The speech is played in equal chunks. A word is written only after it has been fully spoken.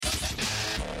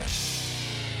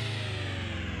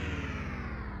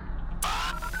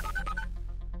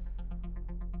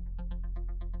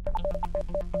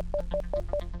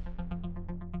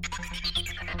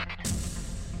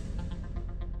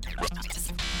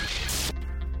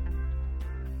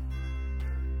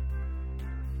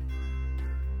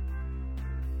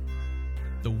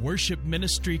The Worship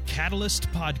Ministry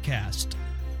Catalyst Podcast.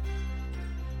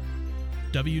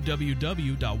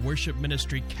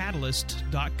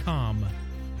 www.worshipministrycatalyst.com.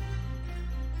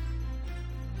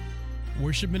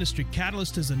 Worship Ministry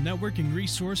Catalyst is a networking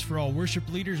resource for all worship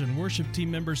leaders and worship team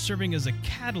members serving as a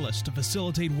catalyst to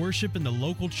facilitate worship in the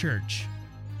local church.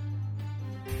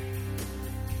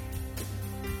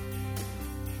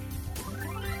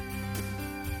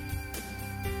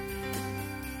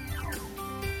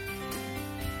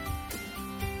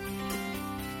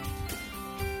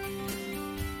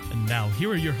 And now,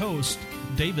 here are your hosts,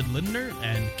 David Lindner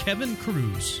and Kevin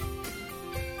Cruz.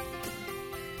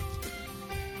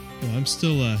 Well, I'm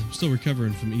still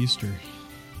recovering from Easter.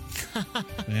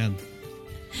 Man.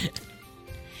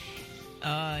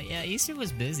 Yeah, Easter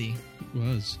was busy. It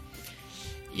was.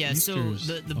 Yeah, Easter's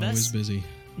so the always best busy.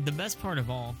 The best part of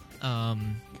all,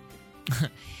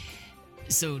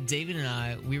 so David and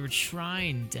I, we were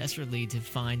trying desperately to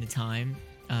find the time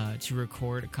to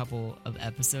record a couple of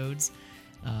episodes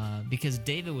because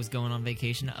David was going on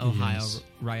vacation to Ohio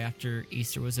right after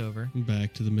Easter was over.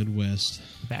 Back to the Midwest.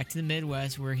 Back to the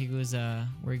Midwest where he was,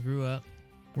 where he grew up.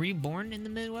 Were you born in the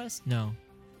Midwest? No.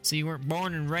 So you weren't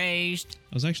born and raised?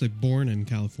 I was actually born in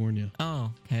California. Oh,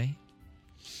 okay.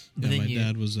 Yeah, my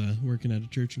dad was working at a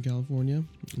church in California,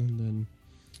 and then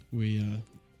we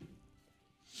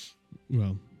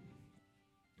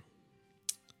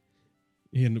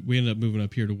ended up moving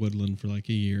up here to Woodland for like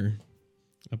a year,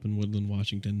 up in Woodland,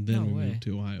 Washington. Then we moved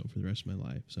to Ohio for the rest of my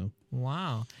life. So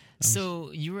wow.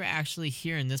 So you were actually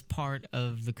here in this part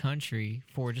of the country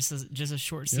for just a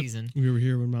short season. We were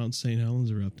here when Mount St.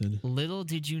 Helens erupted. Little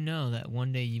did you know that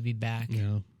one day you'd be back.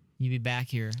 Yeah. You'd be back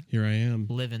here. Here I am.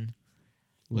 Living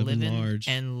large.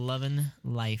 And loving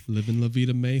life. Living La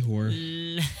Vida Mejor.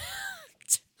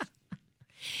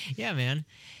 Yeah, man.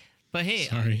 But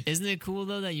hey, isn't it cool,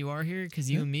 though, that you are here?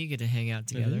 Because you and me get to hang out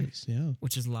together. It is, yeah.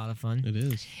 Which is a lot of fun. It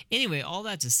is. Anyway, all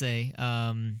that to say,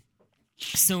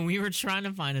 so we were trying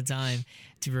to find a time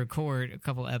to record a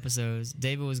couple episodes.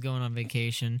 David was going on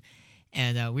vacation,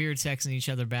 and we were texting each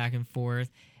other back and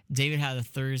forth. David had a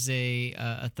Thursday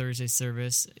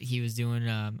service. He was doing,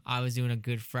 I was doing a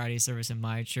Good Friday service in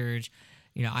my church.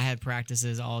 You know, I had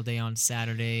practices all day on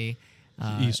Saturday.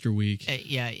 Easter week.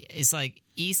 Yeah, it's like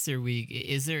Easter week.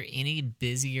 Is there any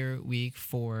busier week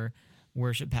for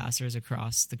worship pastors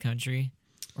across the country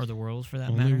or the world, for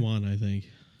that matter? Only one, I think.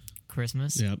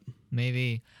 Christmas? Yep.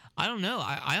 Maybe. I don't know.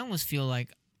 I almost feel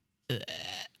like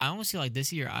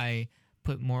this year I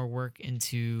put more work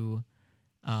into.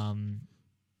 Oh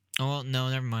well, no,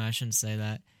 never mind. I shouldn't say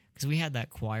that because we had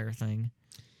that choir thing.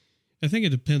 I think it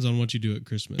depends on what you do at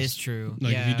Christmas. It's true.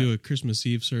 Like if you do a Christmas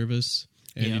Eve service.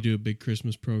 And you do a big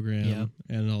Christmas program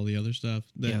and all the other stuff,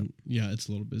 then, it's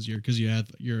a little busier because you have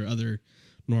your other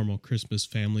normal Christmas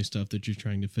family stuff that you're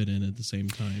trying to fit in at the same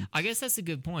time. I guess that's a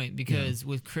good point because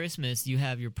with Christmas, you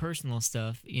have your personal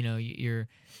stuff. You know, you're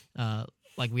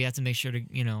like we have to make sure to,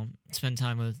 spend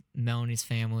time with Melanie's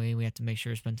family. We have to make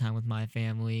sure to spend time with my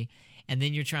family. And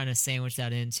then you're trying to sandwich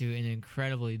that into an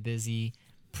incredibly busy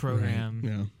program.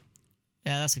 Right.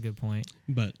 Yeah, that's a good point.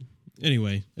 But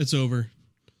anyway, it's over.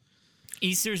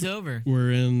 Easter's over.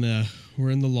 We're in the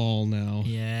lull now.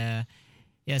 Yeah.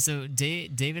 So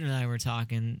David and I were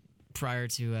talking prior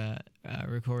to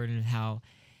recording how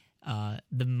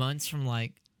the months from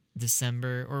like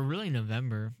December or really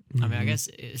November. I mean, I guess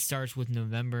it starts with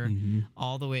November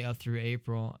all the way up through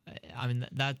April. I mean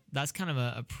that's kind of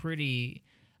a pretty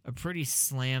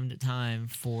slammed time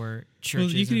for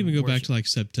churches. Well, you can even go back to like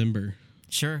September.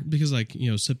 Sure. Because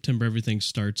September everything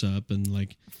starts up and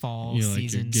fall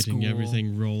season, you're getting school.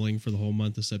 everything rolling for the whole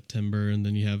month of September, and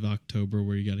then you have October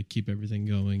where you got to keep everything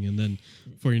going, and then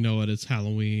before you know it, it's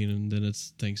Halloween, and then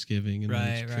it's Thanksgiving, and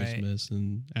then it's Christmas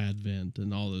and Advent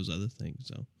and all those other things.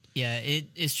 So yeah,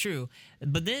 it's true.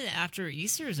 But then after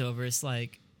Easter is over, it's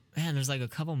like, man, there's like a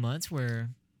couple months where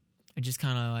I just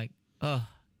kind of like, oh.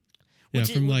 Yeah,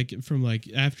 from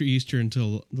after Easter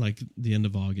until like the end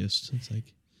of August, it's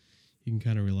like. You can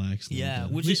kind of relax.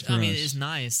 Which is, I mean, it's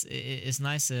nice. It's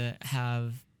nice to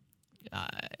have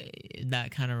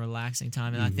that kind of relaxing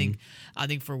time. And I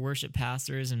think for worship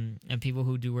pastors and people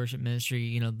who do worship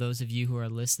ministry, those of you who are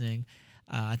listening,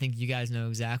 I think you guys know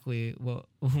exactly what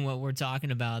we're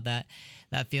talking about. That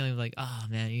feeling of like, oh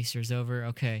man, Easter's over.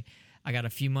 Okay, I got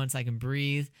a few months I can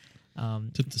breathe.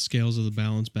 Tip the scales of the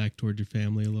balance back toward your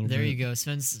family a little bit. There you go.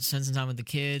 Spend some time with the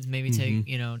kids. Maybe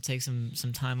take some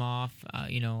time off. I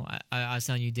was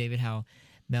telling you, David, how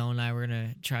Mel and I were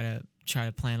gonna try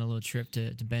to plan a little trip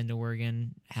to Bend,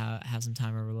 Oregon. Have some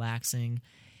time of relaxing.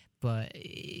 But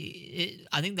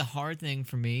I think the hard thing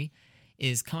for me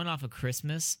is coming off of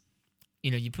Christmas.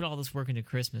 You put all this work into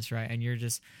Christmas, right? And you're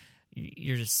just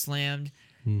slammed.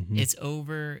 Mm-hmm. It's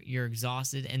over. You're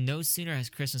exhausted, and no sooner has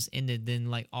Christmas ended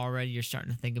than like already you're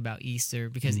starting to think about Easter,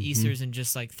 because Easter's in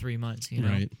just like 3 months,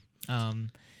 Right.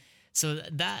 So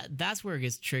that's where it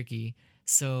gets tricky.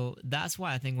 So that's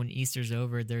why I think when Easter's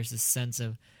over, there's this sense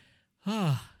of,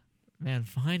 oh man,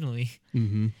 finally,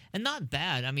 and not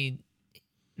bad. I mean,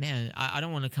 man, I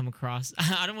don't want to come across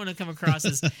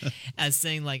as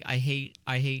saying like I hate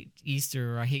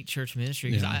Easter or I hate church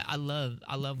ministry, because I love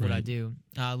what I do.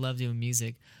 I love doing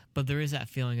music, but there is that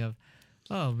feeling of,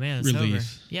 oh man, it's relief. over.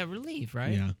 Yeah, relief,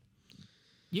 right? Yeah,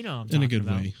 what I'm talking in a good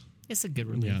about. way. It's a good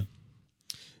relief. Yeah.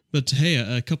 But hey,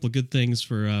 a couple of good things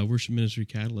for Worship Ministry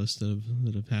Catalyst that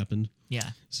have happened.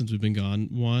 Yeah. Since we've been gone.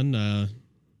 One, I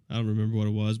don't remember what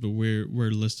it was, but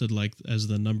we're listed like as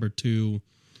the number 2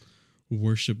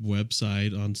 worship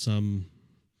website on some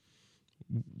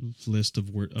list of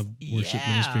worship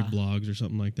ministry blogs or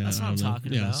something like that. That's what I'm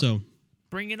talking about. So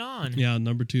bring it on. Yeah,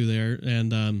 number 2 there,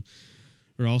 and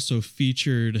we're also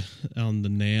featured on the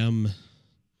NAM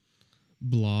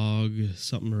blog,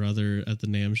 something or other, at the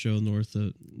NAM show north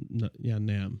of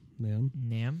NAM,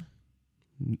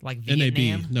 like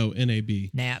Vietnam? NAB. No, NAB.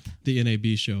 NAP. The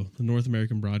NAB show, the North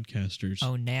American Broadcasters.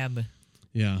 Oh, NAB.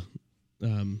 Yeah.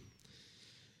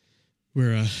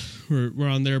 We're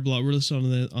on their blog. We're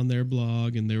listed on their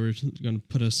blog, and they were going to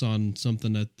put us on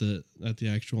something at the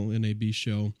actual NAB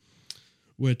show.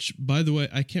 Which, by the way,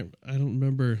 I don't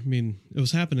remember. I mean, it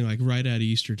was happening like right at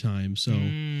Easter time. So,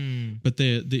 but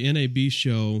the NAB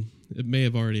show, it may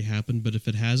have already happened. But if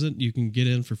it hasn't, you can get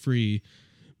in for free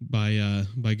by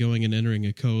going and entering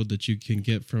a code that you can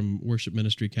get from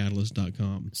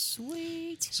worshipministrycatalyst.com.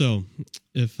 Sweet. So,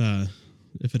 if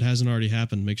it hasn't already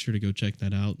happened, make sure to go check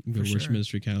that out. Go to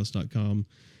worshipministrycatalyst.com.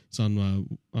 It's on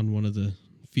one of the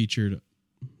featured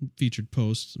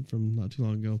posts from not too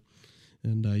long ago.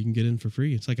 And you can get in for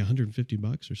free. It's like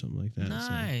 $150 or something like that.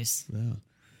 Nice. So, yeah.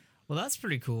 Well, that's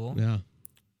pretty cool. Yeah.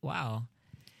 Wow.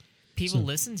 People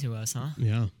listen to us, huh?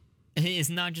 Yeah. It's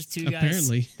not just two guys.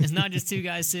 Apparently. It's not just two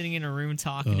guys sitting in a room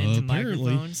talking into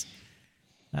microphones.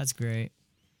 That's great.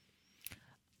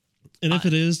 And if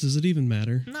it is, does it even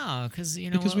matter? No, because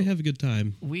we have a good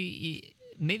time. We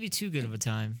maybe too good of a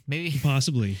time. Maybe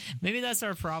possibly. Maybe that's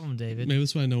our problem, David. Maybe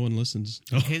that's why no one listens.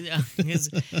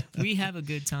 Because we have a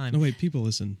good time. No, wait, people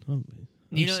listen. Oh,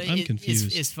 I'm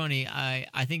confused. It's funny.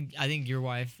 I think your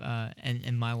wife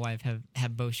and my wife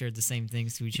have both shared the same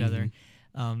things to each other.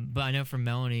 But I know for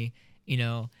Melanie,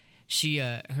 she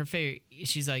her favorite.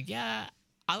 She's like, yeah,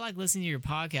 I like listening to your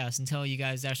podcast until you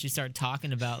guys actually start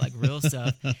talking about like real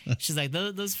stuff. She's like,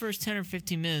 those first 10 or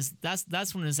 15 minutes,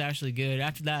 that's when it's actually good.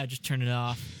 After that, I just turn it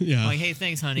off. Yeah. I'm like, hey,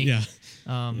 thanks, honey. Yeah.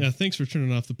 Thanks for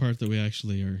turning off the part that we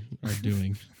actually are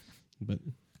doing. But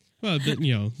at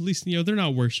least they're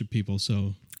not worship people,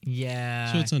 so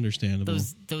yeah. So it's understandable.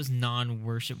 Those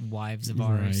non-worship wives of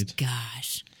ours. Right.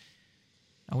 Gosh.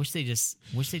 I wish they just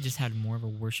had more of a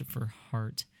worship for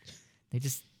heart. They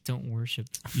just don't worship.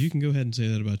 You can go ahead and say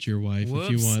that about your wife.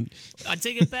 Whoops. If you want. I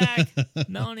take it back.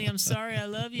 Melanie, I'm sorry. I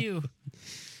love you.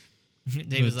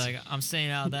 David's like, I'm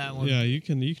staying out of that one. Yeah, you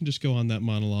can just go on that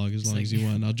monologue as long as you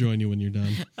want. I'll join you when you're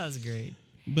done. That's great.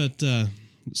 But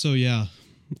so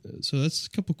that's a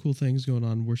couple cool things going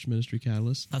on in Worship Ministry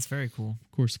Catalyst. That's very cool.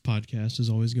 Of course, the podcast is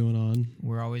always going on.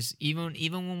 We're always even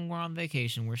when we're on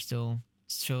vacation, we're still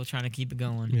trying to keep it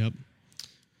going. Yep.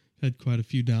 Had quite a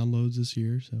few downloads this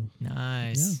year, so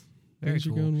nice. Yeah, very cool. Things are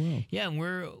going well. Yeah, and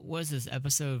what is this,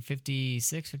 episode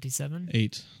 56, 57?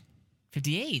 8.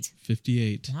 58?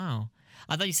 58. Wow.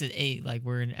 I thought you said 8, like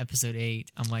we're in episode 8.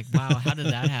 I'm like, wow, how did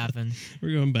that happen?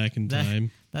 We're going back in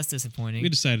time. That's disappointing. We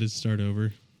decided to start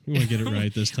over. We want to get it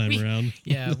right this time around.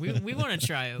 Yeah, we want to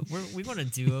try it. We want to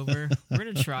do over. We're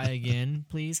going to try again,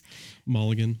 please.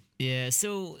 Mulligan. Yeah,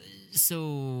 so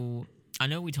I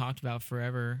know we talked about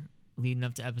forever leading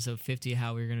up to episode 50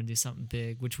 how we were going to do something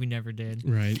big, which we never did.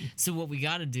 Right. So what we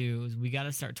got to do is we got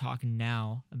to start talking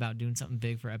now about doing something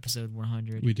big for episode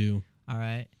 100. We do. All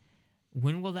right.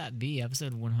 When will that be?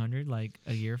 Episode 100? Like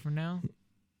a year from now?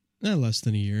 Less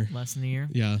than a year. Less than a year?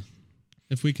 Yeah.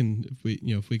 If we can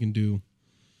do.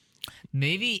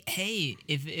 Maybe, hey,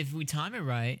 if we time it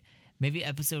right, maybe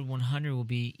episode 100 will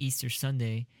be Easter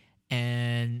Sunday,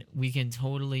 and we can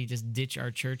totally just ditch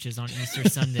our churches on Easter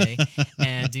Sunday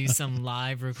and do some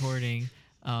live recording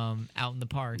out in the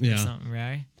park or something,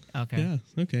 right? Okay.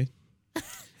 Yeah, okay.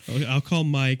 I'll call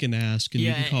Mike and ask, and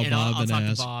you can call Bob I'll and talk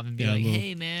ask. to Bob and be like,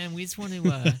 hey, man, we just want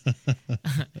to...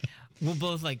 we'll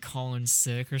both like call in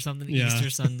sick or something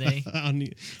Easter Sunday.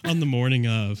 on the morning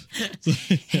of.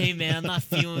 Hey, man, I'm not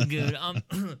feeling good.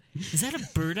 Is that a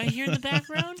bird I hear in the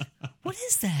background? What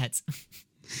is that?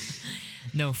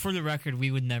 No, for the record, we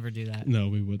would never do that. No,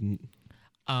 we wouldn't.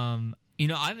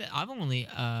 I've only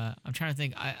I'm trying to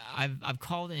think. I've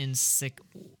called in sick.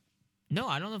 No,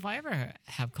 I don't know if I ever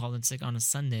have called in sick on a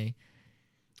Sunday.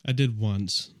 I did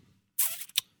once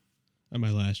at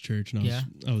my last church, and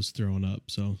I was throwing up.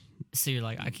 So you're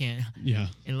like, I can't. Yeah.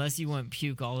 Unless you want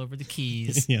puke all over the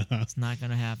keys. Yeah. It's not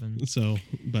gonna happen. So,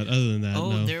 but other than that,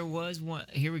 no. There was one.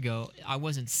 Here we go. I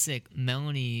wasn't sick.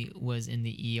 Melanie was in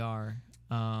the ER.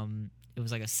 It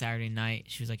was like a Saturday night.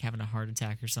 She was like having a heart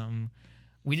attack or something.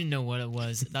 We didn't know what it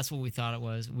was. That's what we thought it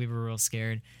was. We were real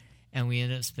scared. And we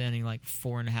ended up spending like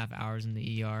 4.5 hours in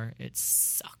the ER. It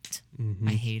sucked. Mm-hmm.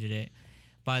 I hated it.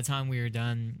 By the time we were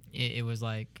done, it was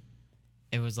like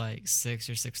 6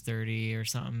 or 6:30 or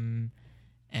something,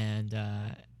 and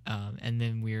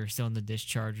then we were still in the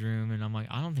discharge room. And I'm like,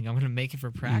 I don't think I'm gonna make it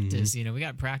for practice. Mm-hmm. We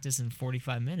got practice in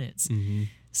 45 minutes. Mm-hmm.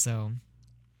 So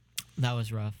that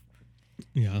was rough.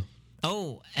 Yeah.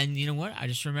 Oh, and you know what? I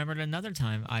just remembered another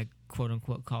time I quote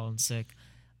unquote called in sick.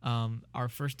 Our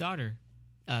first daughter.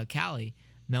 Callie.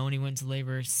 Melanie went to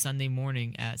labor Sunday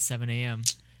morning at 7 a.m.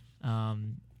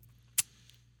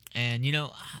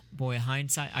 And, boy,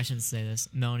 hindsight, I shouldn't say this.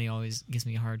 Melanie always gives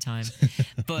me a hard time.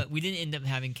 But we didn't end up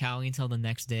having Callie until the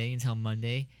next day, until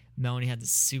Monday. Melanie had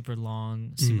this super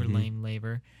long, super lame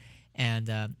labor. And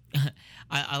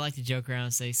I like to joke around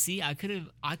and say, see, I could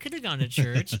have gone to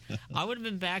church. I would have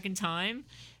been back in time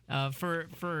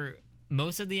for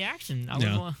most of the action.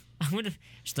 I would have.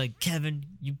 She's like, Kevin,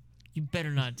 you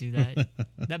better not do that.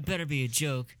 That better be a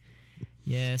joke.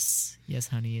 Yes,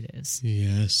 honey, it is.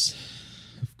 Yes,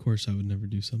 of course I would never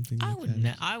do something like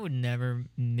that. I would never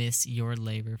miss your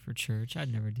labor for church. I'd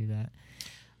never do that.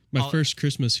 My first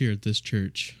Christmas here at this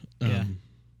church, I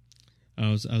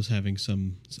was having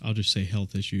some, I'll just say,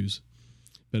 health issues.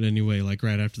 But anyway, like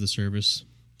right after the service,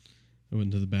 I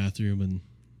went to the bathroom and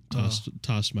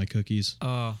tossed my cookies.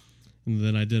 Oh. And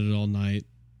then I did it all night.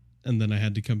 And then I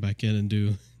had to come back in and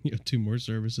do 2 more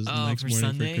services the next morning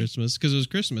Sunday? For Christmas, because it was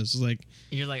Christmas. It's like,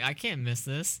 you're like, I can't miss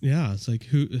this. Yeah, it's like,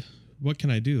 what can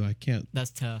I do? I can't.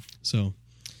 That's tough. So,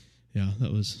 yeah,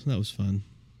 that was fun.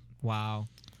 Wow.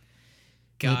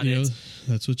 Got it.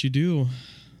 That's what you do.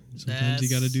 Sometimes you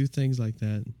got to do things like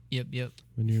that. Yep.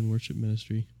 When you're in worship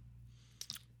ministry.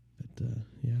 But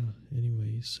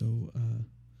anyway, so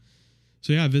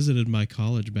I visited my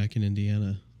college back in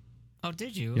Indiana. Oh,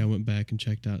 did you? Yeah, I went back and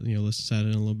checked out, sat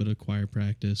in a little bit of choir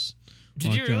practice.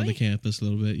 Did you really? Around the campus a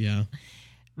little bit, yeah.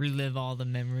 Relive all the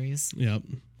memories. Yep.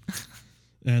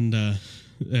 And I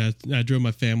drove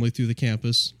my family through the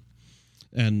campus,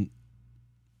 and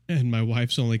my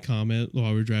wife's only comment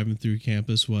while we were driving through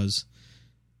campus was,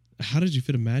 how did you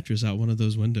fit a mattress out one of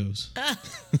those windows?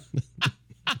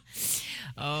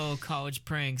 Oh, college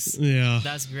pranks. Yeah.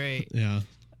 That's great. Yeah.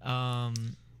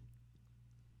 I'm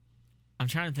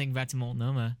trying to think back to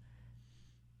Multnomah.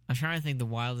 I'm trying to think the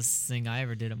wildest thing I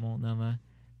ever did at Multnomah.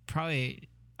 Probably,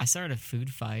 I started a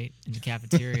food fight in the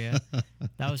cafeteria.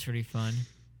 That was pretty fun.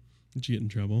 Did you get in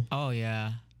trouble? Oh,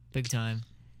 yeah. Big time.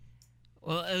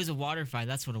 Well, it was a water fight.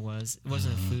 That's what it was. It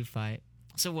wasn't a food fight.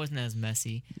 So it wasn't as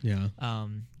messy. Yeah.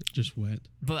 Just wet.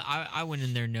 But I went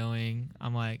in there knowing,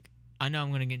 I'm like, I know I'm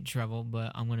going to get in trouble,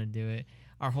 but I'm going to do it.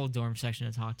 Our whole dorm section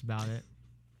had talked about it.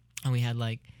 And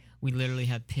we literally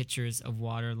had pitchers of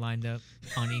water lined up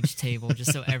on each table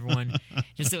just so everyone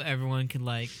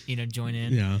could join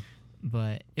in. Yeah.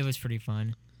 But it was pretty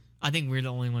fun. I think we're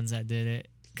the only ones that did it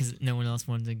because no one else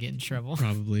wanted to get in trouble.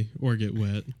 Probably. Or get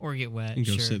wet. And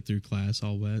go sit through class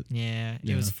all wet. Yeah,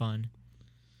 it was fun.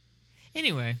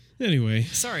 Anyway.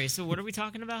 Sorry, so what are we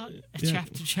talking about?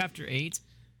 Chapter 8?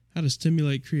 How to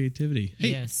stimulate creativity. Hey,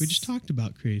 yes. We just talked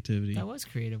about creativity. That was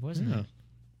creative, wasn't it?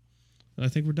 I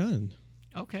think we're done.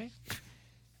 Okay.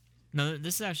 No,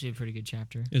 this is actually a pretty good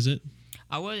chapter. Is it?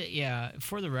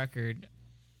 For the record,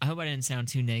 I hope I didn't sound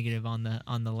too negative on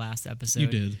the last episode. You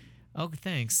did. Oh,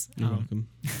 thanks. You're welcome.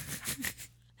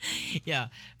 Yeah,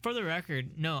 for the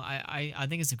record, no, I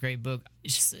think it's a great book.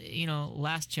 It's just,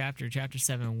 last chapter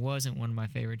 7, wasn't one of my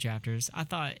favorite chapters. I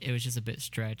thought it was just a bit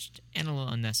stretched and a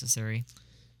little unnecessary.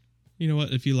 You know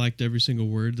what? If you liked every single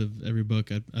word of every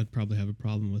book, I'd probably have a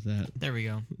problem with that. There we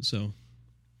go. So,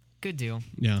 good deal.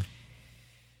 Yeah.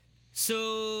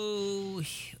 So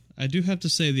I do have to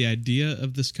say the idea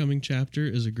of this coming chapter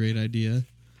is a great idea.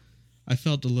 I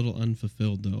felt a little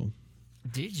unfulfilled, though.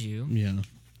 Did you? Yeah.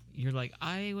 You're like,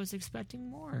 I was expecting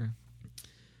more.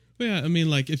 Well, yeah, I mean,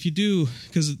 like, if you do,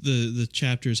 because the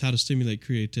chapter is how to stimulate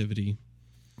creativity.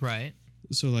 Right.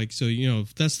 So, like,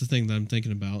 if that's the thing that I'm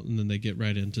thinking about, and then they get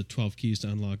right into 12 keys to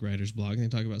unlock writer's block, and they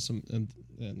talk about some,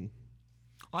 and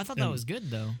I thought that was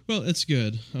good, though. Well, it's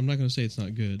good. I'm not going to say it's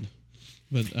not good.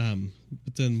 But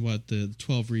then what, the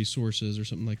 12 resources or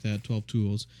something like that, 12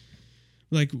 tools.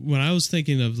 Like, when I was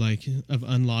thinking of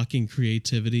unlocking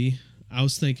creativity, I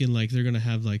was thinking, like, they're going to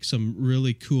have, like, some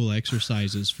really cool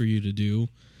exercises for you to do.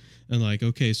 And, like,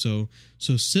 okay, so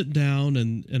sit down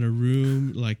in a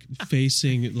room, like,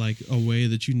 facing, like, a way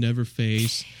that you never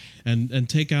face. And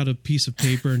take out a piece of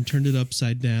paper and turn it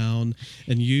upside down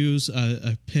and use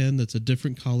a pen that's a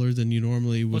different color than you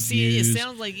normally would use. It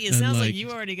sounds like you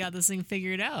already got this thing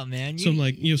figured out, man. That's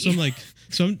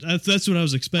what I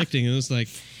was expecting. And it's like,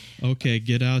 okay,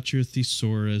 get out your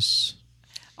thesaurus.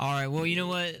 All right. Well, you know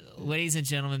what, ladies and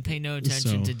gentlemen, pay no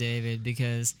attention to David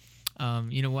because,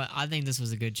 you know what, I think this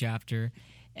was a good chapter.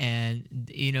 And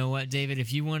you know what, David,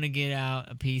 if you want to get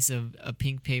out a piece of a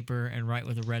pink paper and write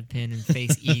with a red pen and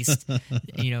face east,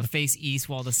 face east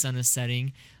while the sun is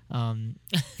setting.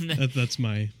 That's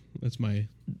my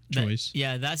choice.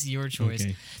 That's your choice.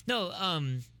 Okay. No,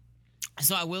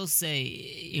 so I will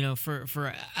say,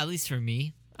 for at least for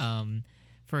me,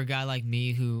 for a guy like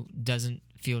me who doesn't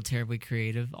feel terribly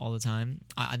creative all the time,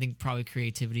 I think probably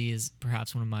creativity is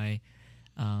perhaps one of my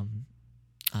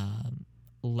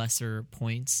lesser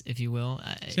points, if you will.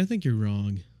 See, I think you're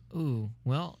wrong. Ooh,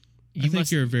 well, I think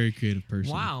you're a very creative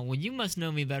person. Wow, well, you must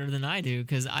know me better than I do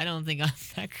because I don't think I'm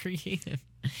that creative.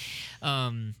 See,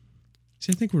 I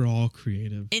think we're all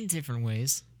creative in different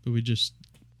ways, but we just,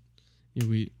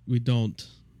 we don't.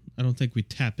 I don't think we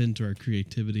tap into our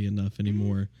creativity enough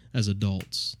anymore as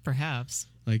adults. Perhaps,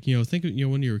 like think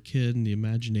when you were a kid and the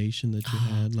imagination that you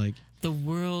had, like. The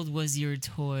world was your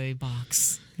toy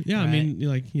box. Yeah, right? I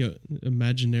mean,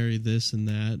 imaginary this and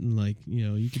that, and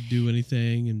you could do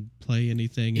anything and play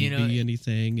anything and be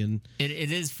anything, and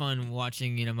it is fun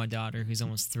watching my daughter who's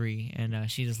almost 3, and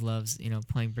she just loves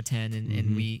playing pretend,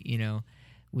 and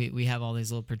we have all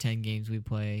these little pretend games we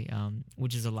play,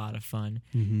 which is a lot of fun.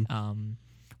 Mm-hmm.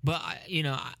 But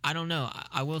I don't know.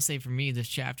 I will say for me, this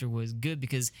chapter was good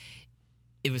because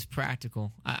it was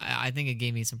practical. I think it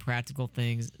gave me some practical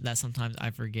things that sometimes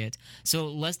I forget. So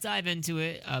let's dive into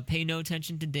it. Pay no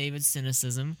attention to David's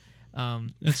cynicism.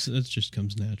 That's just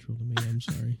comes natural to me. I'm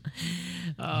sorry.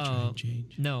 Oh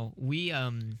no, we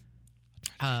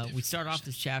start off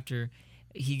this chapter.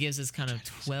 He gives us kind of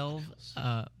 12.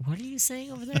 What are you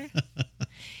saying over there?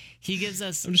 He gives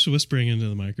us. I'm just whispering into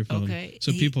the microphone, okay,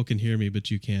 so people can hear me, but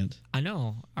you can't. I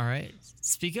know. All right,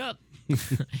 speak up.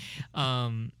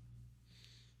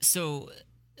 So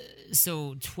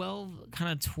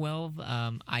 12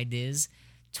 ideas,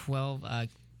 12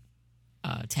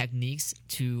 techniques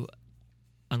to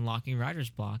unlocking writer's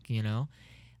block,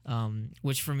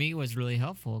 which for me was really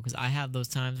helpful because I have those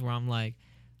times where I'm like,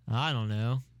 I don't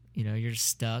know, you're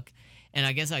stuck. And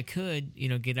I guess I could,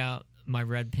 get out my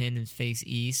red pen and face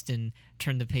east and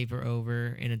turn the paper over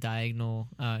in a diagonal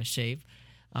shape.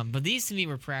 But these to me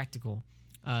were practical.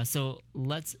 So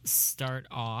let's start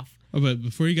off. Oh, but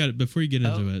before you get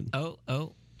into it.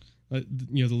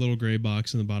 The little gray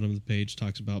box in the bottom of the page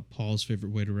talks about Paul's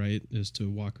favorite way to write is to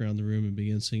walk around the room and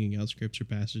begin singing out scripture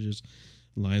passages,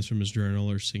 lines from his journal,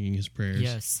 or singing his prayers.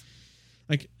 Yes.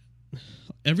 Like,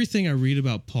 everything I read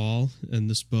about Paul in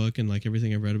this book and, like,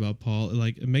 everything I've read about Paul,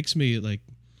 like, it makes me, like,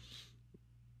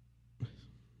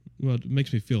 well, it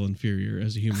makes me feel inferior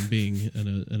as a human being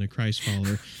and a Christ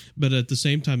follower. But at the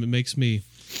same time, it makes me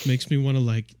want to,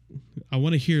 like, I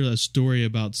want to hear a story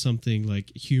about something,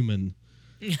 like, human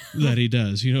that he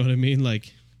does. You know what I mean?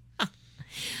 Like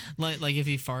if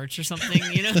he farts or something,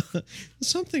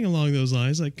 something along those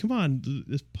lines. Like, come on,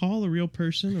 is Paul a real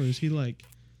person, or is he like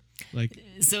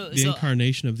the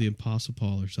incarnation of the Apostle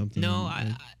Paul or something? No,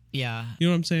 yeah. You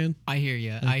know what I'm saying? I hear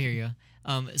you.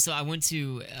 So I went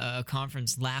to a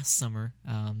conference last summer,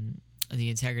 the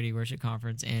Integrity Worship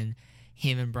Conference, and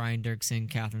him and Brian Dirksen,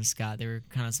 Catherine Scott, they were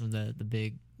kind of some of the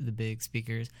big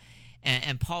speakers,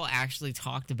 and Paul actually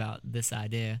talked about this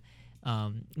idea.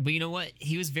 But you know what?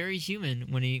 He was very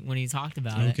human when he talked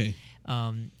about it. Okay.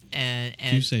 And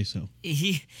you say so.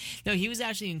 He was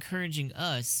actually encouraging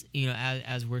us,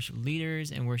 as worship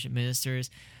leaders and worship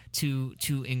ministers,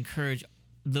 to encourage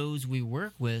those we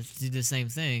work with to do the same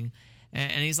thing.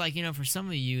 And he's like, for some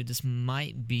of you, this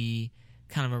might be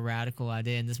kind of a radical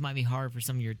idea, and this might be hard for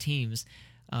some of your teams.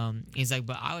 He's like,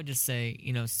 but I would just say,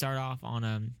 start off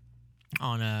on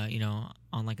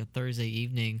like a Thursday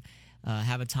evening,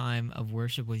 have a time of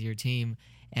worship with your team,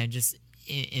 and just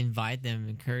invite them,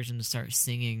 encourage them to start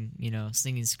singing,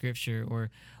 singing scripture, or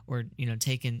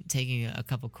taking a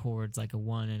couple chords like a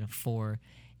 1 and a 4,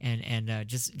 and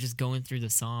just going through the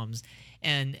Psalms.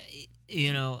 And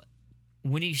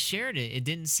when he shared it, it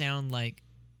didn't sound like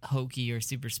hokey or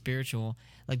super spiritual.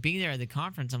 Like being there at the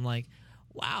conference, I'm like,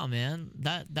 wow, man,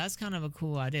 that's kind of a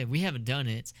cool idea. We haven't done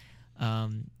it,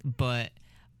 but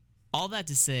all that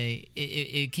to say,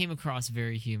 it came across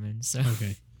very human. So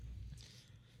okay,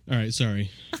 all right,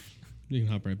 sorry. You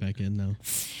can hop right back in now.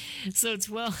 So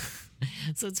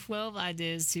 12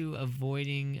 ideas to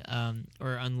avoiding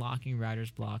or unlocking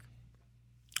writer's block.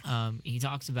 He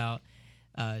talks about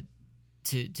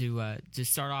to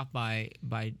start off by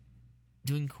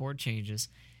doing chord changes.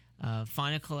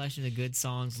 Find a collection of good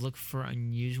songs. Look for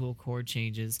unusual chord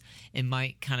changes. It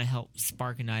might kind of help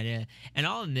spark an idea. And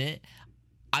I'll admit,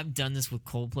 I've done this with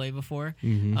Coldplay before,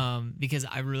 because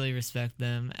I really respect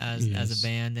them as a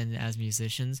band and as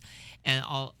musicians. And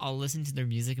I'll listen to their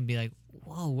music and be like,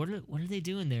 whoa, what are they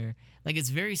doing there? Like, it's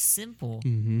very simple,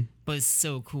 but it's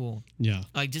so cool. Yeah.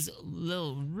 Like, just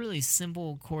little, really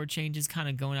simple chord changes kind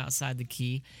of going outside the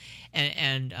key.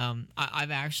 And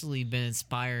I've actually been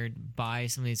inspired by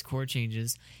some of these chord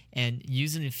changes and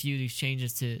using a few of these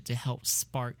changes to help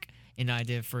spark an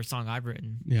idea for a song I've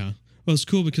written. Yeah. Well, it's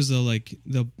cool because they'll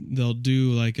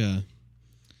do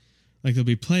they'll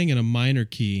be playing in a minor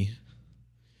key,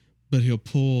 but he'll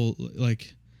pull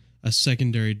like a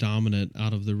secondary dominant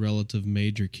out of the relative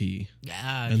major key,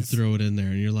 and throw it in there,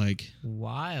 and you're like,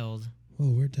 wild. Whoa,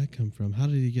 where'd that come from? How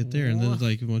did he get there? And then it's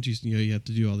like once you have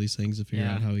to do all these things to figure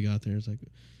out how he got there. It's like,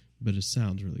 but it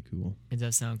sounds really cool. It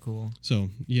does sound cool. So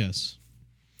yes,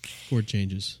 chord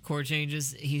changes. Chord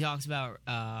changes. He talks about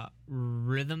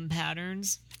rhythm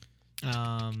patterns.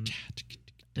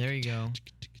 There you go.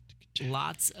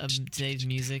 Lots of today's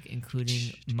music,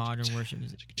 including modern worship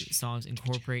songs,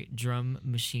 incorporate drum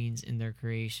machines in their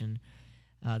creation.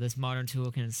 This modern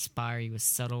tool can inspire you with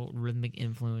subtle rhythmic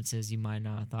influences you might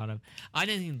not have thought of. I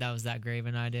didn't think that was that great of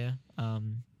an idea,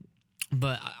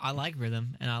 but I like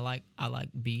rhythm and I like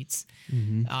beats.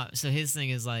 So his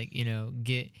thing is like,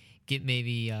 get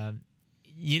maybe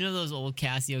those old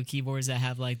Casio keyboards that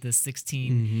have like the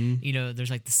 16,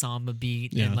 there's like the samba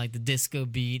beat and like the disco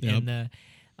beat and the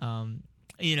I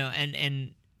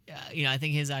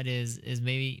think his idea is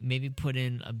maybe put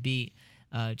in a beat,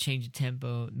 change the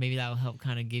tempo. Maybe that will help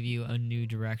kind of give you a new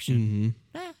direction.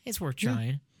 It's worth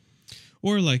trying.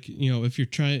 Or like, if you're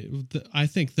trying, I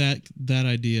think that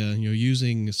idea,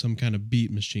 using some kind of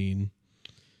beat machine,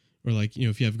 or like,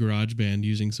 if you have GarageBand,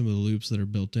 using some of the loops that are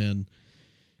built in,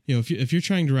 if you're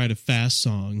trying to write a fast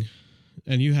song,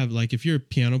 and you have, like, if you're a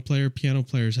piano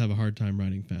players have a hard time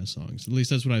writing fast songs. At least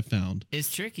that's what I've found.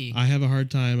 It's tricky. I have a hard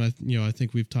time. I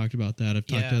think we've talked about that. I've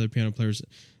talked to other piano players.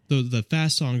 The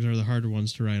fast songs are the harder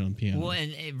ones to write on piano. Well,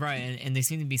 and they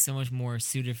seem to be so much more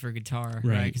suited for guitar,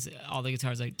 right? Because all the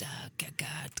guitars like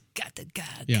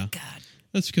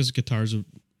That's because guitar's a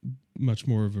much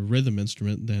more of a rhythm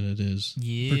instrument than it is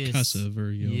percussive or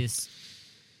Yes.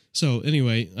 So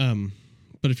anyway,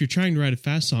 but if you're trying to write a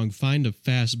fast song, find a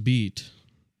fast beat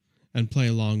and play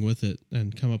along with it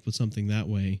and come up with something that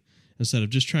way instead of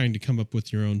just trying to come up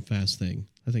with your own fast thing.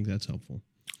 I think that's helpful.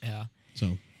 Yeah.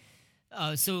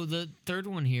 So the third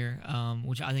one here,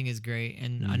 which I think is great,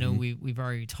 and I know we've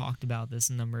already talked about this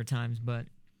a number of times, but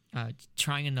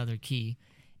trying another key.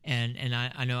 And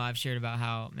I know I've shared about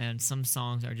how, man, some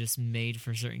songs are just made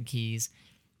for certain keys,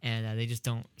 and they just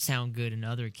don't sound good in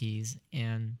other keys.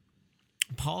 And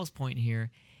Paul's point here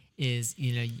is,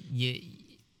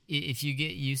 if you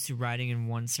get used to writing in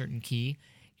one certain key,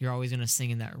 you're always going to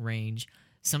sing in that range.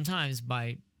 Sometimes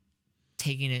by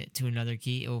taking it to another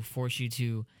key, it will force you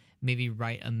to maybe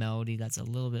write a melody that's a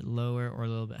little bit lower or a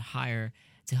little bit higher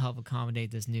to help accommodate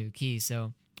this new key.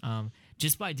 So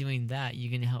just by doing that, you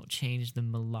can help change the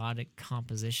melodic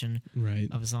composition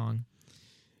of a song.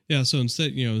 Yeah. So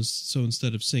instead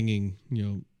of singing,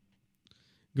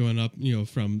 going up,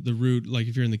 from the root, like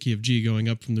if you're in the key of G, going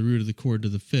up from the root of the chord to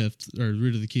the fifth, or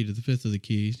root of the key to the fifth of the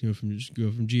key, go from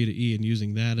G to E, and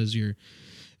using that as your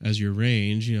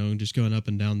range, just going up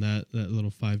and down that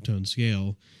little 5-tone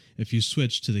scale. If you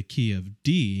switch to the key of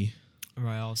D,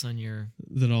 right, all of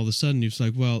a sudden it's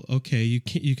like, well, okay,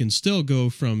 you can still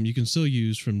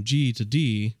use from G to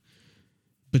D,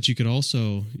 but you could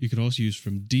also use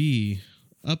from D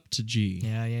up to G.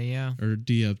 Yeah. Or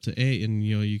D up to A, and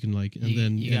you can like, and you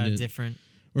then you got a different.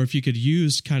 Or if you could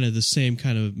use kind of the same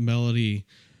kind of melody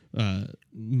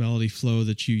melody flow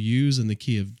that you use in the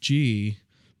key of G,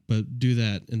 but do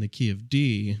that in the key of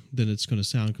D, then it's going to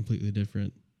sound completely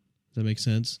different. Does that make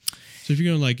sense? So if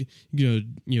you're going like,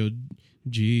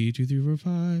 G 2 3 4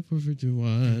 5 4 3 2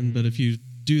 1, but if you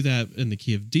do that in the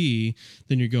key of D,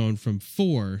 then you're going from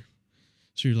 4.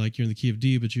 So you're in the key of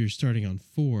D, but you're starting on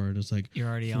 4, and it's like you're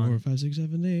already 4, on 5 6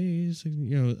 7 8 6,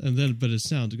 and then but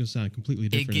it's going to sound completely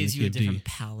different. It gives in the you a key of different D.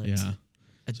 palette. Yeah.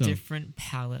 A different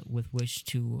palette with which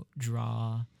to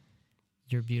draw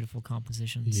your beautiful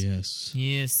compositions.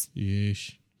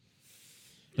 Yes.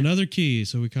 Another key,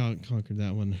 so we conquered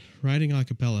that one. Writing a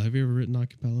cappella. Have you ever written a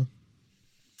cappella?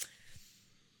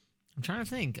 I'm trying to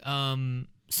think.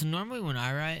 So normally when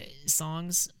I write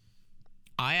songs,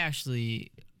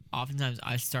 oftentimes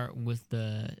I start with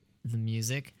the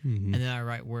music, and then I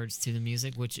write words to the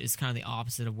music, which is kind of the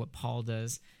opposite of what Paul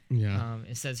does. Yeah.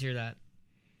 It says here that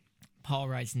Paul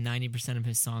writes 90% of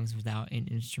his songs without an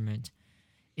instrument.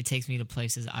 It takes me to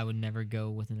places I would never go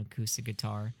with an acoustic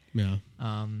guitar. Yeah.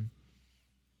 I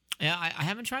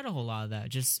haven't tried a whole lot of that.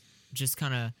 Just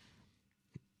kind of.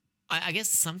 I guess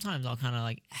sometimes I'll kind of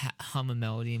like hum a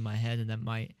melody in my head, and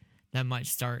that might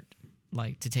start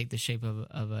like to take the shape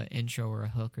of an intro or a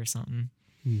hook or something.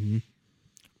 Mm-hmm.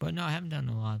 But no, I haven't done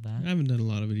a lot of that. I haven't done a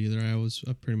lot of it either. I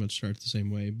pretty much start the same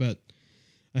way, but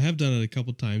I have done it a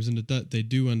couple times, and they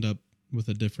do end up with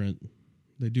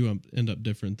they do end up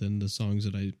different than the songs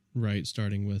that I write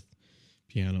starting with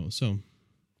piano. So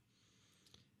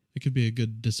it could be a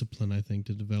good discipline, I think,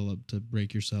 to develop, to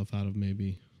break yourself out of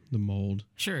maybe the mold.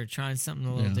 Sure, trying something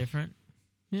a little different.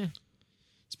 Yeah.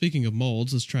 Speaking of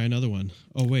molds, let's try another one.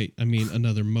 Oh, wait, I mean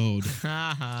another mode.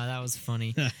 Haha, that was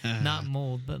funny. Not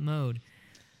mold, but mode.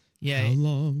 Yeah. How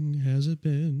long has it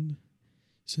been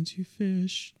since you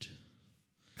fished?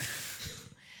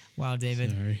 Wow,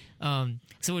 David. Sorry.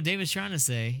 So what David's trying to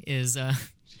say is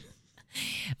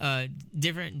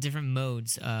different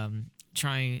modes.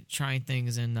 Trying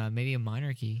things in maybe a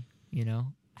minor key.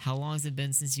 How long has it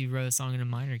been since you wrote a song in a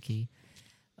minor key?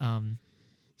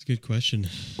 It's a good question.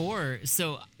 Or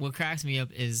so what cracks me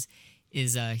up is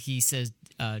he says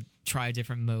try a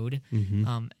different mode.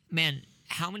 Mm-hmm. Man,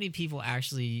 how many people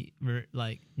actually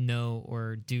know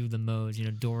or do the modes?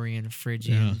 Dorian,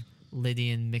 Phrygian,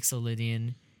 Lydian,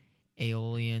 Mixolydian,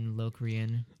 Aeolian,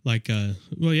 Locrian. Like a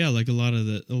lot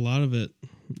of it,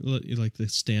 like the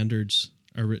standards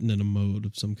are written in a mode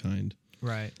of some kind.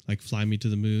 Right. Like Fly Me to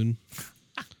the Moon.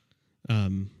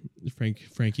 Frank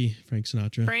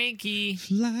Sinatra. Frankie.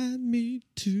 Fly me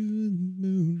to the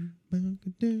moon.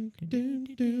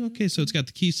 Okay, so it's got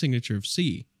the key signature of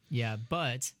C. Yeah,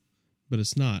 but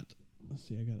it's not. Let's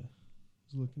see, I was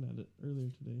looking at it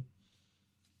earlier today.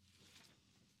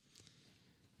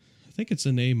 I think it's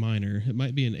an A minor. It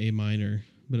might be an A minor,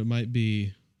 but it might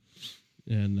be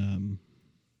in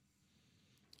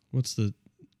what's the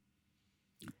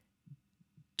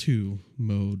 2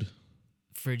 mode?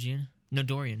 Phrygian? No,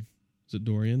 Dorian. Is it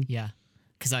Dorian? Yeah,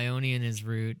 because Ionian is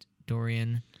root.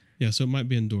 Dorian. Yeah, so it might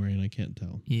be in Dorian. I can't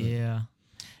tell. Yeah.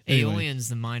 Anyway. Aeolian's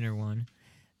the minor one.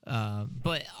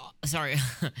 But sorry,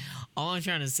 all I'm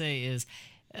trying to say is,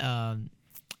 man,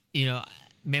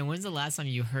 when's the last time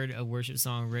you heard a worship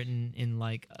song written in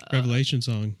like Revelation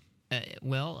song?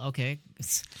 Well, okay,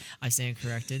 I stand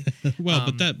corrected. but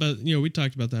we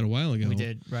talked about that a while ago. We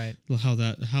did, right? How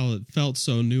it felt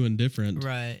so new and different,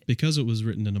 right? Because it was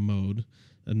written in a mode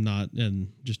and not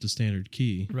in just a standard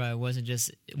key, right? It wasn't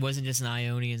just an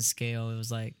Ionian scale. It was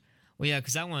like, well, yeah,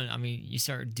 because that one, I mean, you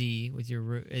start D with your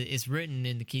root. It's written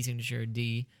in the key signature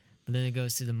D, but then it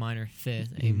goes to the minor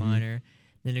 5th, A minor.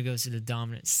 Then it goes to the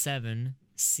dominant 7,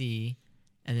 C,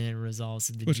 and then it resolves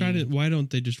to the G. Why don't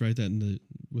they just write that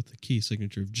with the key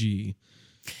signature of G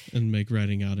and make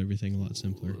writing out everything a lot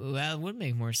simpler? Well, it would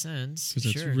make more sense.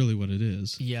 Because that's really what it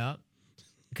is. Yeah.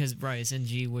 Because, right, it's in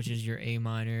G, which is your A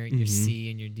minor, your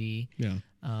C, and your D. Yeah.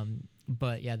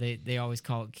 But, yeah, they always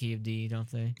call it key of D,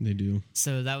 don't they? They do.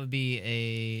 So that would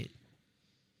be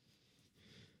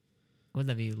would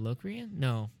that be Locrian?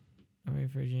 No.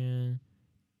 Phrygian.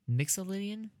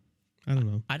 Mixolydian? I don't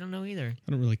know. I don't know either.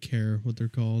 I don't really care what they're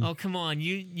called. Oh, come on.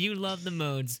 You love the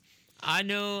modes. I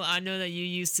know that you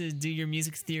used to do your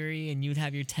music theory and you'd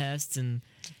have your tests and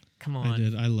come on. I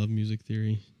did. I love music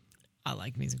theory. I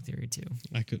like music theory too.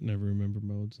 I could never remember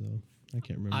modes though. I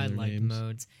can't remember their like names.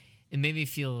 modes. It made me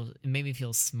feel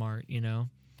smart,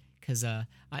 because I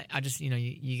just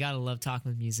you gotta love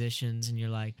talking with musicians and you're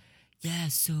like, yeah.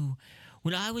 So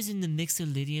when I was in the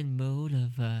Mixolydian mode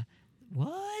of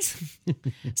what?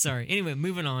 Sorry. Anyway,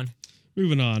 moving on.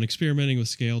 Experimenting with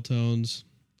scale tones.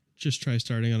 Just try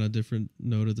starting on a different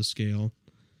note of the scale.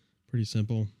 Pretty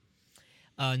simple.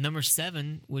 Number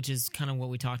 7, which is kind of what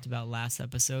we talked about last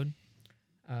episode,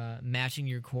 matching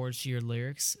your chords to your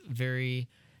lyrics. Very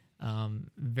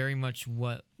much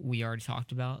what we already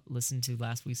talked about. Listen to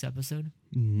last week's episode.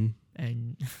 Mm-hmm.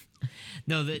 And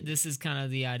no, this is kind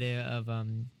of the idea of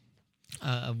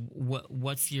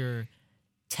what's your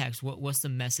text, what's the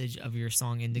message of your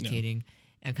song indicating,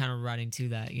 and kind of writing to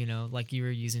that. Like you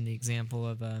were using the example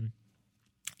of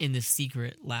In the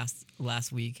Secret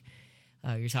last week.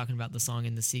 You're talking about the song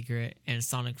In the Secret and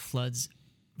Sonic Flood's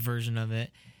version of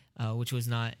it, which was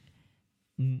not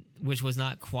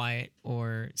quiet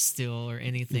or still or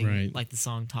anything like the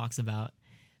song talks about.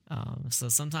 So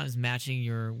sometimes matching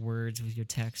your words with your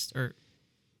text, or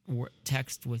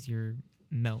text with your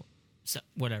melt, so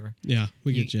whatever. Yeah,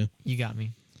 we get you. You got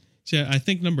me. See, I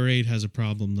think number 8 has a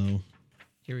problem though.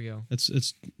 Here we go.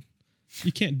 It's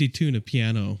you can't detune a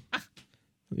piano.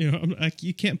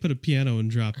 You can't put a piano in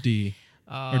drop D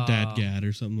or dadgad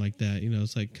or something like that.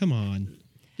 It's like, come on.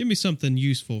 Give me something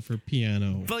useful for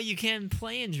piano. But you can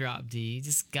play in drop D. You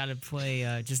just got to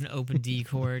play just an open D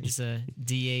chord, just a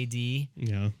D-A-D.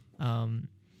 Yeah.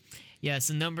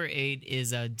 So number 8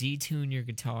 is detune your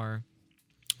guitar.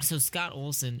 So Scott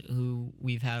Olson, who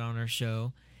we've had on our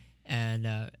show, and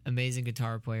amazing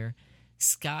guitar player,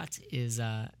 Scott is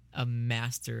a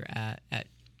master at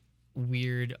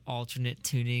weird alternate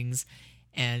tunings,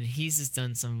 and he's just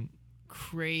done some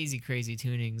crazy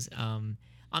tunings.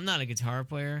 I'm not a guitar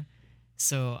player,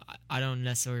 so I don't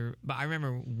necessarily. But I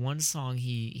remember one song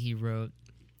he wrote.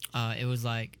 It was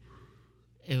like,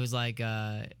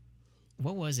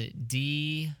 what was it?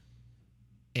 D,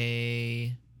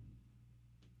 A,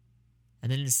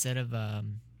 and then instead of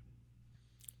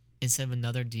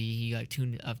another D, he like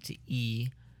tuned it up to E.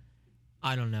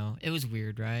 I don't know. It was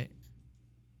weird, right?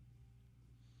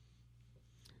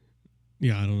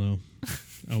 Yeah, I don't know.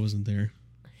 I wasn't there.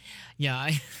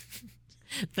 Yeah,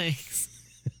 thanks.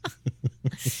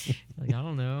 I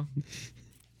don't know.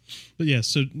 But yeah,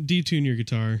 so detune your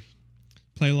guitar.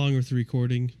 Play along with the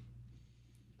recording.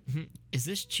 Is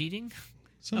this cheating?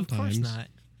 Sometimes. Of course not.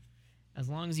 As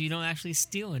long as you don't actually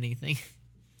steal anything.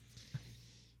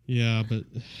 Yeah, but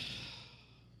I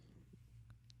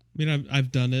mean,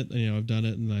 I've done it. I've done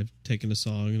it, and I've taken a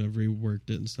song and I've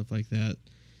reworked it and stuff like that.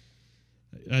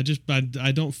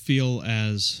 I don't feel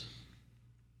as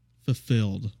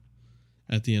fulfilled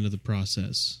at the end of the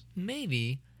process.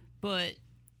 Maybe, but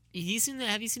have you seen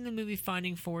the movie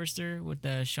Finding Forrester with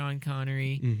Sean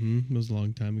Connery? Mm-hmm. It was a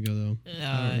long time ago, though.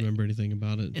 I don't remember anything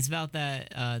about it. It's about that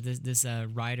this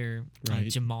writer,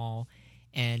 Jamal,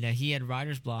 and he had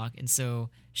writer's block, and so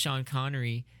Sean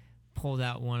Connery pulled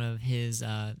out one of his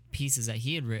pieces that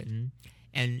he had written,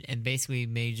 and basically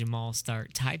made Jamal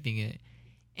start typing it,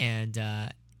 and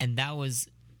that was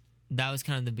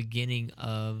kind of the beginning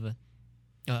of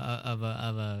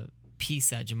a piece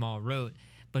that Jamal wrote.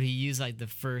 But he used like the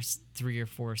first 3 or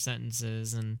 4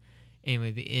 sentences, and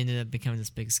anyway, it ended up becoming this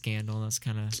big scandal. And that's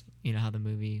kind of how the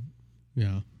movie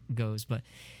goes. But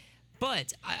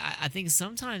I think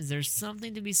sometimes there's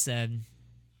something to be said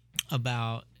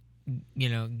about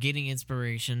getting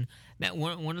inspiration. Matt,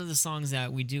 one of the songs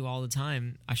that we do all the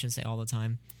time, I shouldn't say all the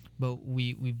time, but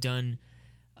we've done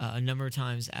a number of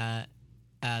times at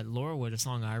Laurelwood, a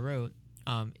song I wrote,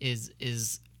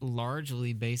 is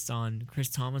largely based on Chris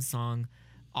Tomlin's song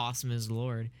Awesome Is the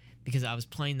Lord, because I was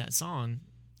playing that song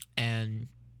and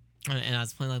I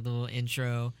was playing like the little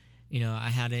intro, I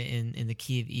had it in the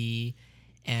key of E,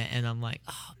 and I'm like,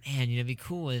 oh man, it'd be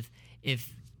cool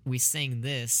if we sang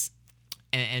this,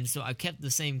 and so I kept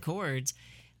the same chords,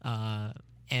 and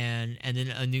then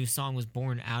a new song was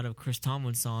born out of Chris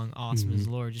Tomlin's song Awesome Is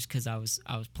the Lord, just because I was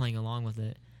playing along with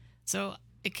it. So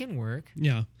it can work.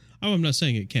 Yeah. Oh, I'm not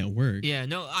saying it can't work. Yeah,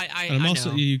 no, I'm also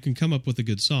know. You can come up with a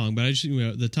good song, but I just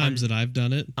the times that I've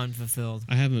done it, unfulfilled.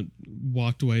 I haven't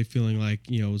walked away feeling like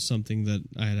it was something that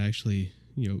I had actually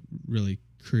really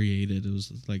created. It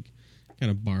was like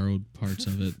kind of borrowed parts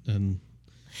of it, and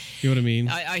you know what I mean.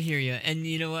 I hear you, and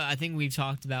you know what? I think we've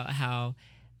talked about how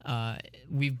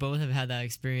we both have had that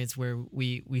experience where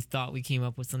we thought we came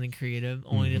up with something creative,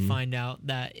 only to find out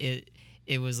that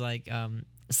it was like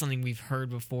something we've heard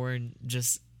before and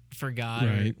just forgot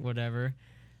or whatever.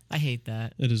 I hate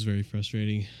that. It is very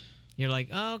frustrating. You're like,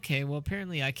 oh, okay, well,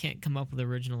 apparently I can't come up with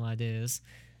original ideas.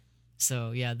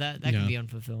 So yeah, that can be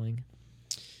unfulfilling.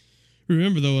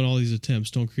 Remember though, in all these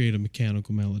attempts, don't create a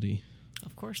mechanical melody.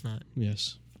 Of course not.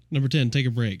 Yes. Number 10, take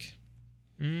a break.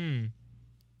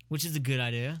 Which is a good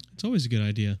idea. It's always a good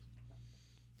idea.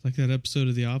 Like that episode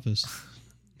of The Office.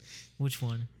 Which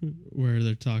one? Where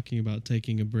they're talking about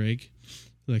taking a break.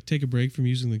 Like, take a break from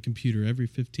using the computer every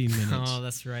 15 minutes. Oh,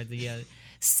 that's right.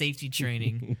 Safety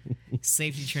training.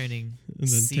 Safety training. And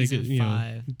then season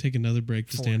 5. Take another break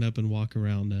to 4. stand up and walk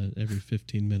around every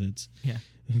 15 minutes. Yeah.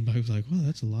 And Mike was like, well,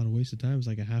 that's a lot of wasted time. It's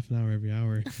like a half an hour every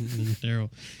hour. And then Daryl,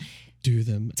 do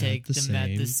them Take at the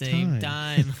same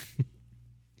time.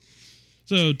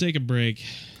 So take a break.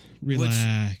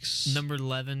 Relax. Which, number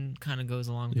 11 kind of goes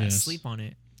along with that. Sleep on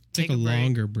it. Take a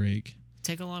longer break.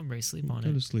 Take a long break. Sleep on it.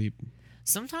 Go to sleep.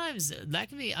 Sometimes that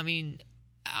can be, I mean,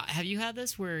 have you had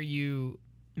this where you're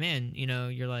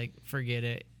like, forget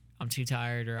it. I'm too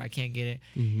tired or I can't get it.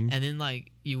 Mm-hmm. And then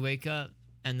like you wake up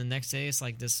and the next day it's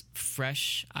like this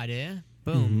fresh idea.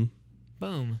 Boom. Mm-hmm.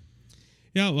 Boom.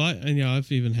 Yeah, well,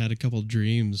 I've even had a couple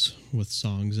dreams with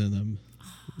songs in them,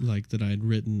 like that I'd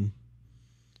written.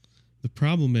 The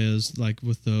problem is, like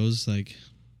with those, like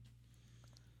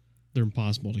they're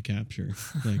impossible to capture.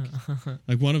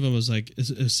 Like one of them was like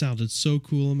it sounded so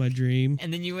cool in my dream,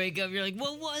 and then you wake up, you're like,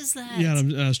 "What was that?" Yeah,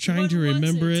 and I was trying to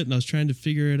remember it, and I was trying to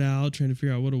figure it out, trying to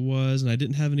figure out what it was, and I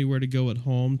didn't have anywhere to go at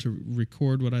home to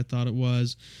record what I thought it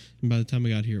was. And by the time I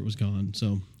got here, it was gone.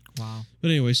 So, wow. But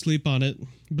anyway, sleep on it.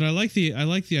 But I like the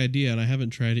idea, and I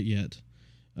haven't tried it yet.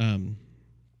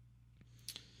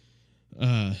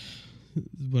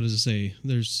 What does it say?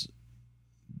 There's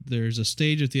a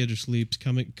stage at the edge of sleep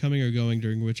coming or going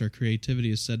during which our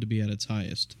creativity is said to be at its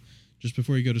highest. Just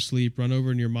before you go to sleep, run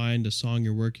over in your mind a song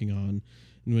you're working on,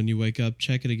 and when you wake up,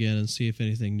 check it again and see if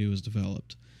anything new is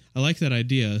developed. I like that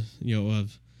idea,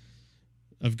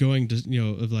 of going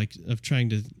to, of trying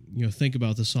to, think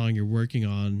about the song you're working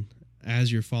on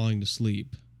as you're falling to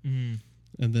sleep. Mm-hmm.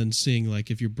 And then seeing like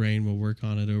if your brain will work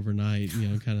on it overnight,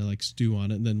 kind of like stew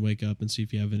on it, and then wake up and see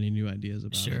if you have any new ideas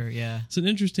about it. Sure, yeah. It's an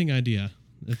interesting idea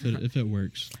if it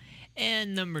works.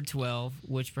 And number 12,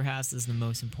 which perhaps is the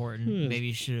most important,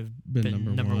 maybe should have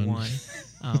been number one.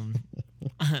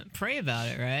 Pray about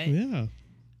it, right? Yeah.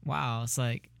 Wow, it's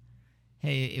like,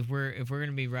 hey, if we're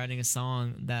gonna be writing a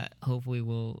song that hopefully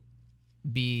will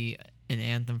be an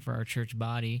anthem for our church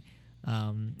body,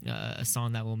 a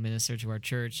song that will minister to our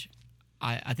church.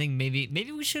 I think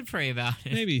maybe we should pray about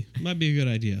it. Maybe. Might be a good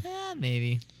idea.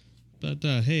 Maybe. But,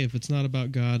 hey, if it's not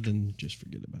about God, then just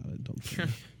forget about it. Don't pray.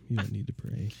 You don't need to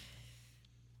pray.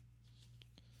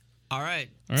 All right.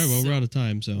 Well, we're out of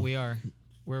time, so. We are.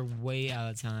 We're way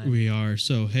out of time. We are.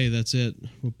 So, hey, that's it.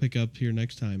 We'll pick up here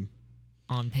next time.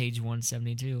 On page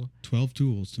 172. 12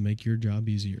 tools to make your job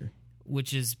easier.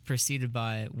 Which is preceded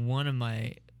by one of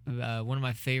my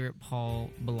favorite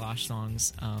Paul Baloche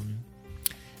songs.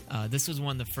 This was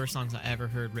one of the first songs I ever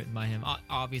heard written by him.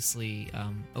 Obviously,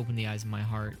 Open the Eyes of My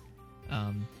Heart.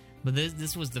 But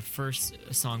this was the first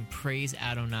song, Praise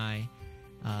Adonai.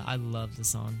 I love the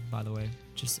song, by the way.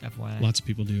 Just FYI. Lots of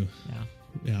people do.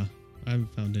 Yeah. I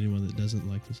haven't found anyone that doesn't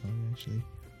like the song, actually.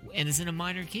 And it's in a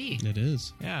minor key. It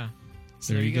is. Yeah.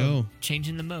 So there you go.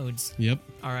 Changing the modes. Yep.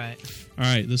 All right.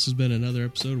 This has been another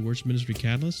episode of Worship Ministry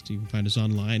Catalyst. You can find us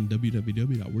online,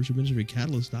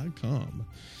 www.worshipministrycatalyst.com.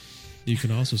 You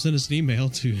can also send us an email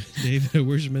to David at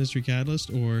Worship Ministry Catalyst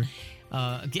or...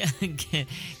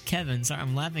 Kevin, sorry,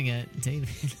 I'm laughing at David.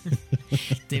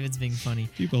 David's being funny.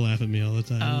 People laugh at me all the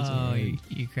time. Oh,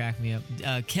 you crack me up.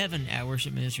 Kevin at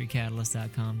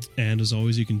worshipministrycatalyst.com. And as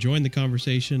always, you can join the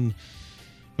conversation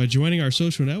by joining our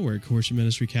social network,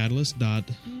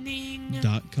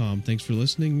 worshipministrycatalyst.com. Thanks for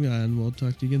listening, and we'll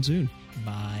talk to you again soon.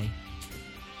 Bye.